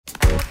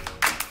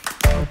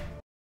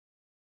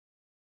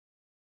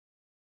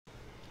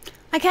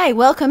Okay,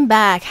 welcome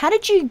back. How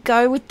did you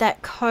go with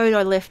that code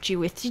I left you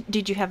with?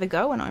 Did you have a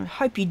go? And I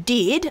hope you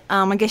did.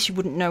 I guess you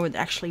wouldn't know whether it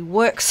actually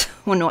works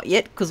or not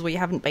yet because we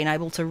haven't been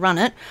able to run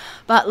it.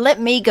 But let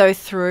me go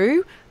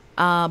through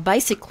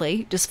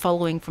basically just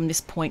following from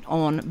this point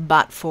on,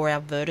 but for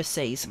our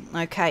vertices.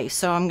 Okay,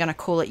 so I'm going to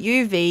call it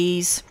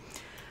UVs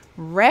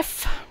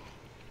ref,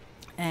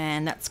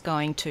 and that's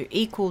going to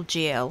equal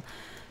GL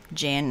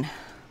gen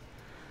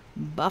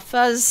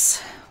buffers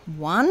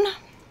 1.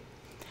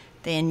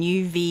 Then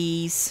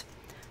UVs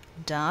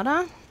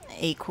data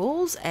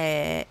equals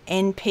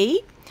np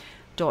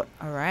dot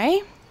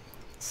array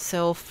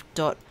self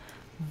dot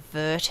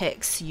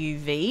vertex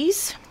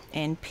UVs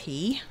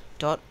np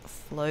dot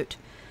float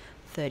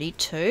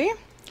 32.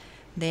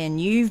 Then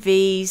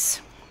UVs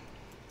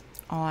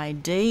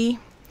id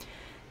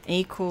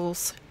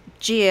equals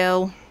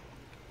gl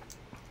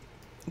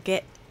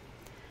get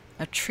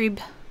attrib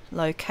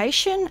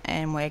location,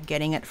 and we're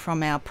getting it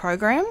from our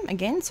program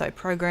again, so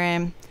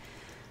program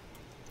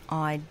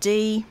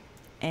ID,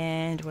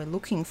 and we're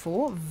looking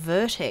for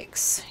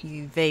vertex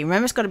UV.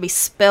 Remember, it's got to be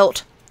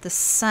spelt the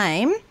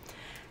same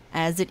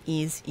as it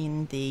is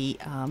in the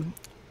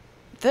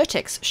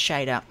vertex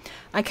shader.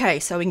 Okay,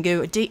 so we can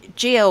do a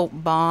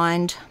GL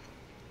bind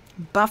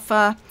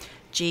buffer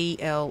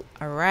GL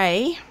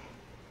array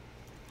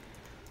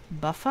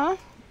buffer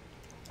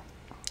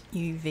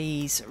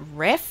UVs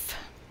ref,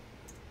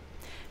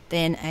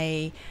 then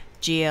a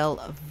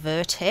GL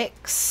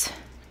vertex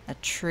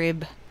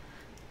attrib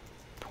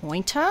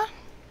pointer.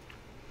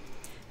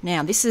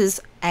 Now this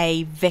is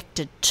a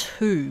vector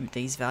 2,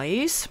 these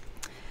values,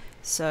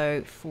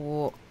 so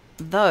for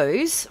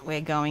those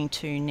we're going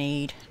to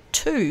need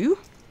 2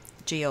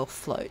 GL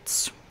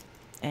floats,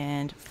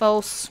 and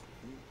false,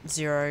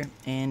 0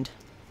 and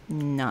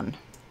none.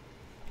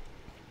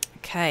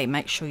 Okay,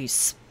 make sure you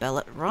spell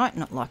it right,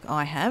 not like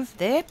I have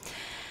there.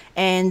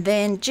 And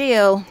then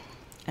GL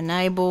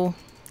enable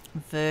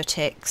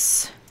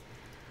vertex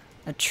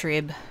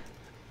attrib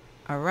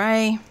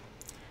array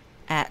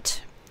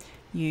at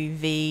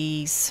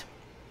UVs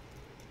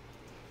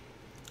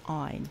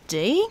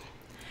ID,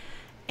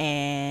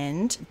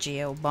 and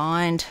GL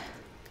bind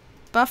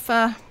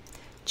buffer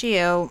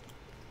GL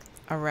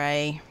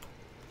array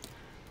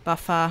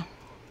buffer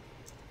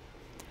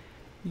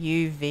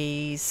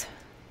UVs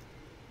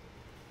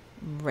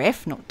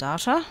ref, not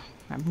data,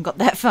 I haven't got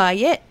that far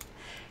yet,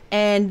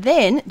 and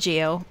then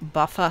GL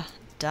buffer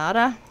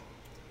data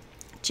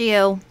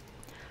GL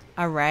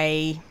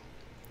array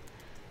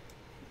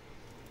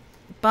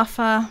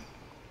buffer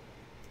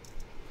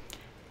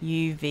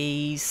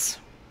UVs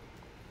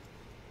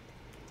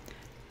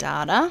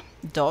data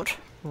dot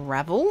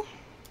ravel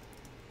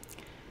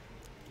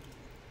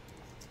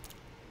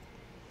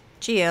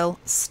GL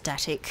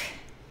static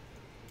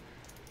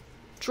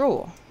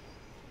draw.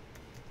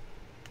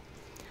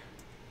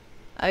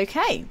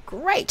 Okay,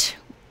 great.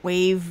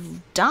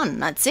 We've done.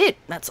 That's it.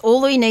 That's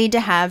all we need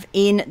to have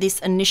in this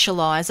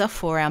initializer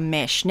for our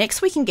mesh.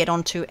 Next we can get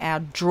on to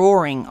our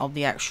drawing of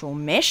the actual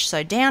mesh.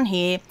 So down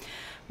here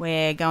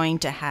we're going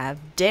to have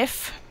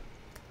def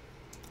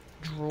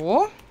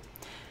draw,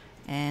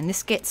 and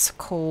this gets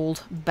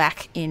called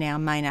back in our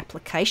main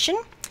application,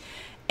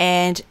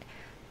 and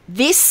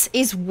this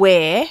is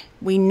where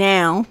we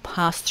now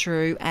pass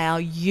through our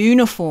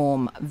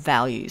uniform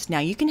values. Now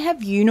you can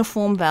have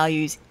uniform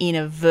values in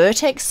a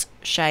vertex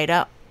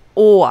shader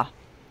or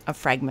a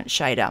fragment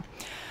shader.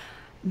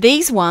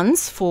 These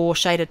ones for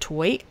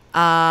ShaderToy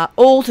are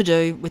all to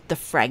do with the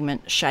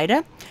fragment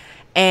shader,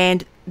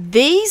 and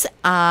these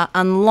are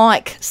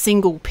unlike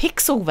single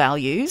pixel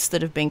values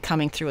that have been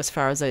coming through as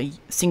far as a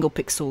single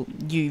pixel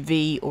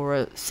UV or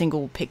a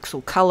single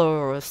pixel color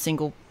or a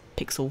single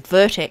pixel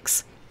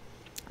vertex.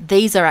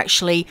 These are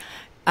actually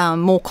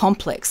more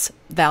complex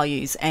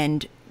values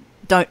and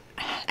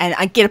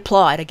get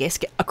applied, I guess,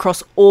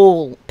 across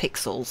all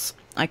pixels.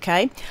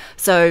 Okay,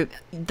 so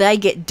they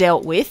get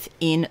dealt with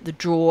in the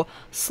draw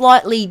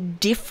slightly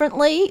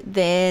differently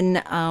than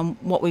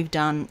what we've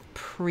done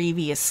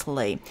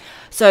previously.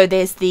 So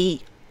there's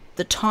the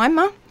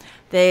timer,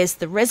 there's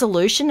the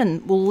resolution,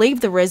 and we'll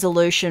leave the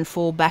resolution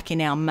for back in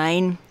our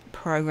main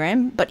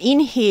program, but in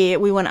here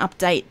we want to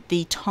update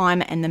the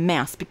timer and the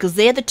mouse because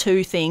they're the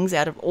two things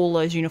out of all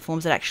those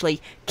uniforms that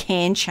actually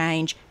can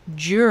change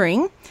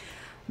during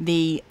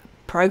the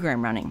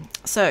program running.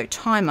 So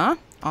timer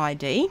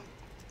ID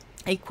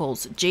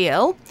equals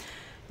GL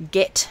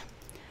get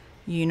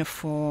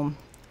uniform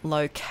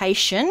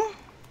location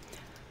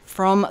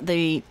from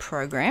the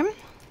program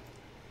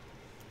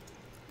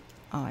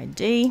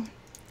ID,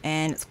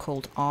 and it's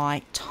called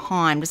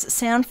iTime. Does it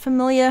sound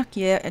familiar?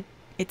 Yeah,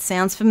 it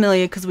sounds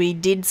familiar because we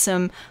did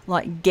some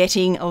like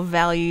getting of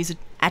values,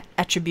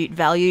 attribute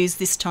values.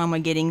 This time we're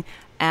getting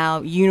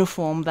our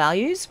uniform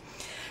values.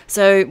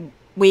 So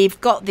we've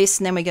got this,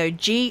 and then we go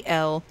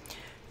GL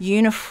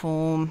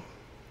uniform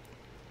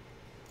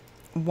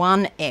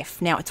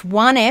 1F. Now it's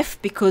 1F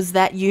because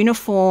that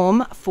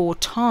uniform for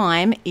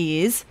time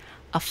is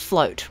a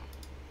float.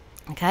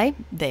 Okay,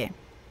 there.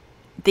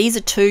 These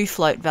are two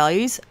float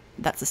values,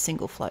 that's a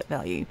single float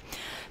value.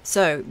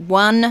 So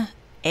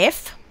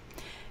 1F,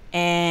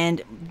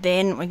 and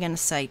then we're going to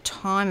say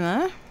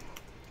timer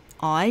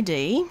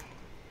ID,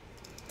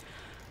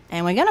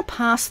 and we're going to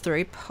pass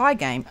through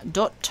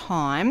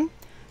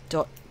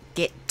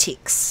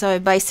pygame.time.getTicks. So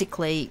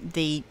basically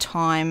the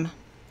time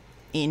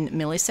in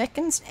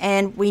milliseconds,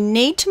 and we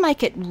need to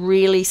make it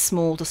really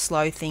small to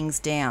slow things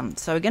down.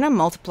 So we're going to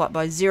multiply it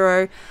by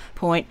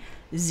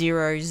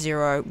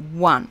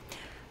 0.001.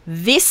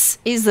 This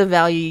is the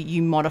value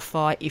you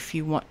modify if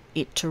you want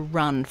it to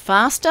run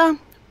faster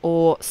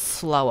or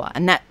slower,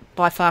 and that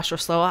by faster or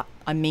slower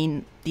I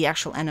mean the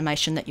actual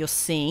animation that you're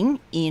seeing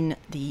in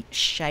the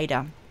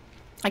shader.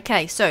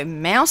 Okay, so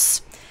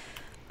mouse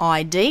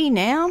ID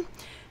now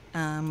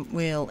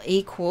will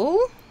equal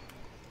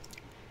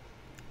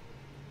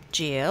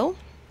GL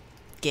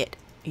get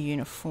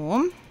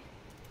uniform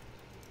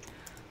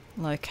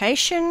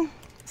location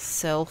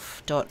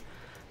self dot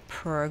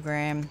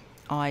program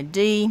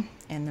ID,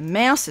 and the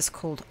mouse is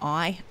called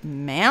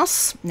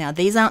iMouse. Now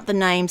these aren't the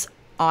names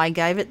I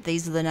gave it,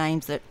 these are the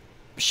names that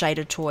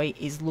ShaderToy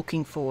is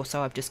looking for,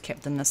 so I've just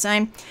kept them the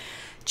same.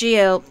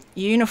 GL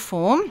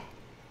uniform,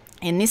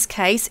 in this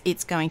case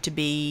it's going to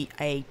be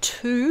a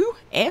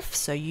 2F,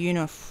 so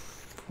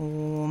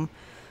uniform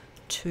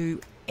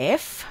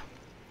 2F,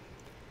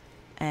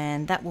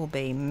 and that will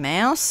be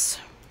mouse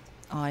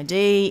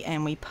ID,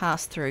 and we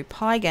pass through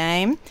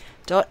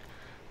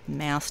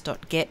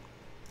pygame.mouse.get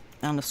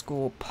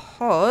underscore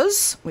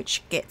pos,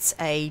 which gets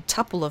a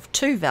tuple of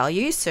 2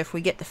 values. So if we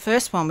get the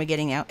first one, we're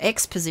getting our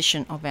X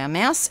position of our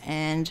mouse,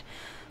 and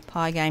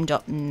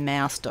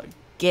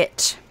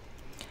pygame.mouse.get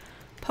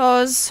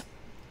pos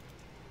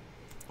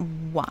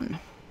 1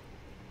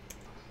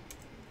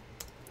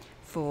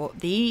 for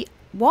the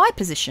Y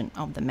position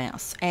of the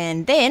mouse,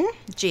 and then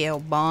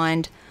GL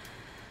bind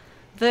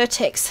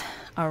vertex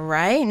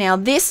array. Now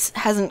this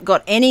hasn't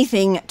got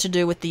anything to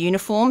do with the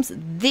uniforms.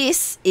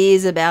 This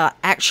is about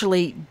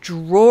actually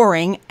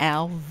drawing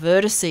our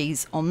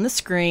vertices on the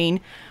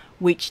screen,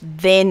 which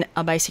then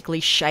are basically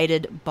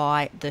shaded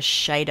by the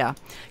shader.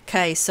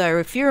 Okay, so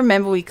if you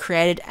remember, we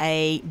created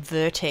a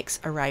vertex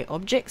array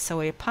object, so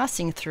we're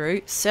passing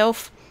through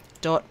self.bao_ref,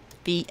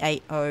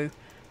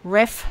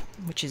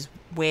 which is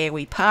where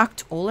we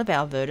parked all of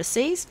our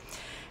vertices,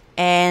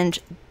 and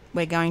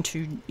we're going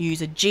to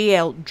use a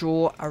GL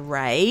draw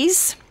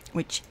arrays,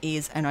 which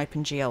is an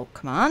OpenGL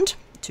command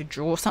to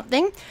draw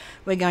something.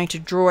 We're going to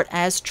draw it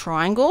as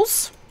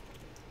triangles,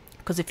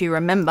 because if you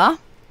remember,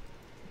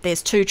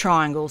 there's 2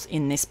 triangles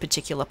in this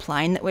particular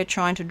plane that we're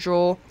trying to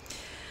draw.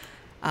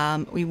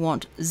 We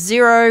want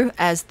 0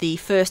 as the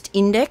first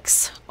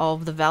index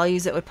of the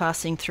values that we're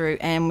passing through,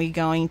 and we're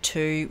going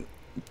to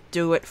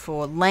do it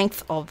for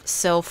length of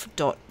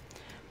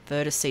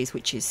self.vertices,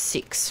 which is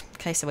 6.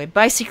 Okay, so we're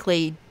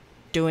basically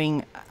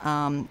doing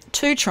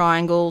 2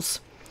 triangles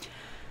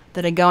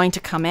that are going to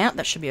come out,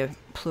 that should be a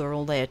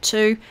plural there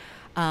too,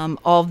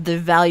 of the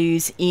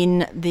values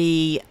in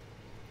the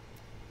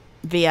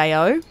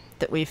VAO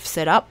that we've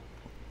set up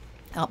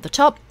the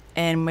top,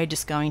 and we're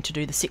just going to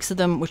do the 6 of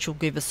them, which will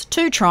give us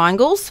 2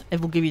 triangles. It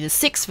will give you the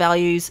 6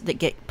 values that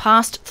get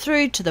passed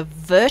through to the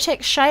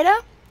vertex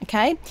shader,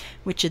 okay,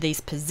 which are these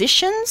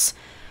positions,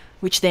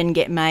 which then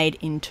get made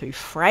into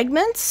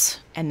fragments,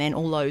 and then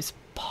all those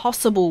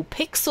possible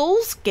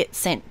pixels get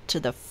sent to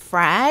the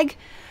frag,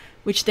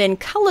 which then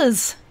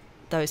colors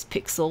those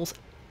pixels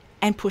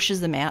and pushes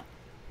them out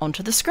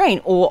onto the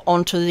screen, or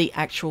onto the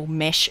actual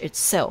mesh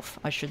itself,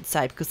 I should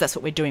say, because that's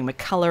what we're doing. We're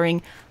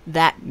coloring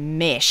that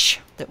mesh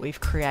that we've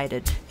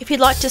created. If you'd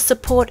like to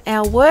support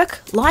our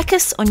work, like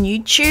us on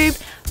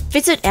YouTube,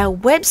 visit our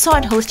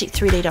website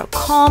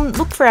holistic3d.com,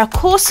 look for our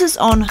courses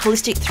on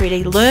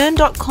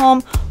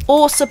holistic3dlearn.com,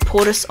 or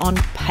support us on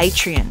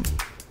Patreon.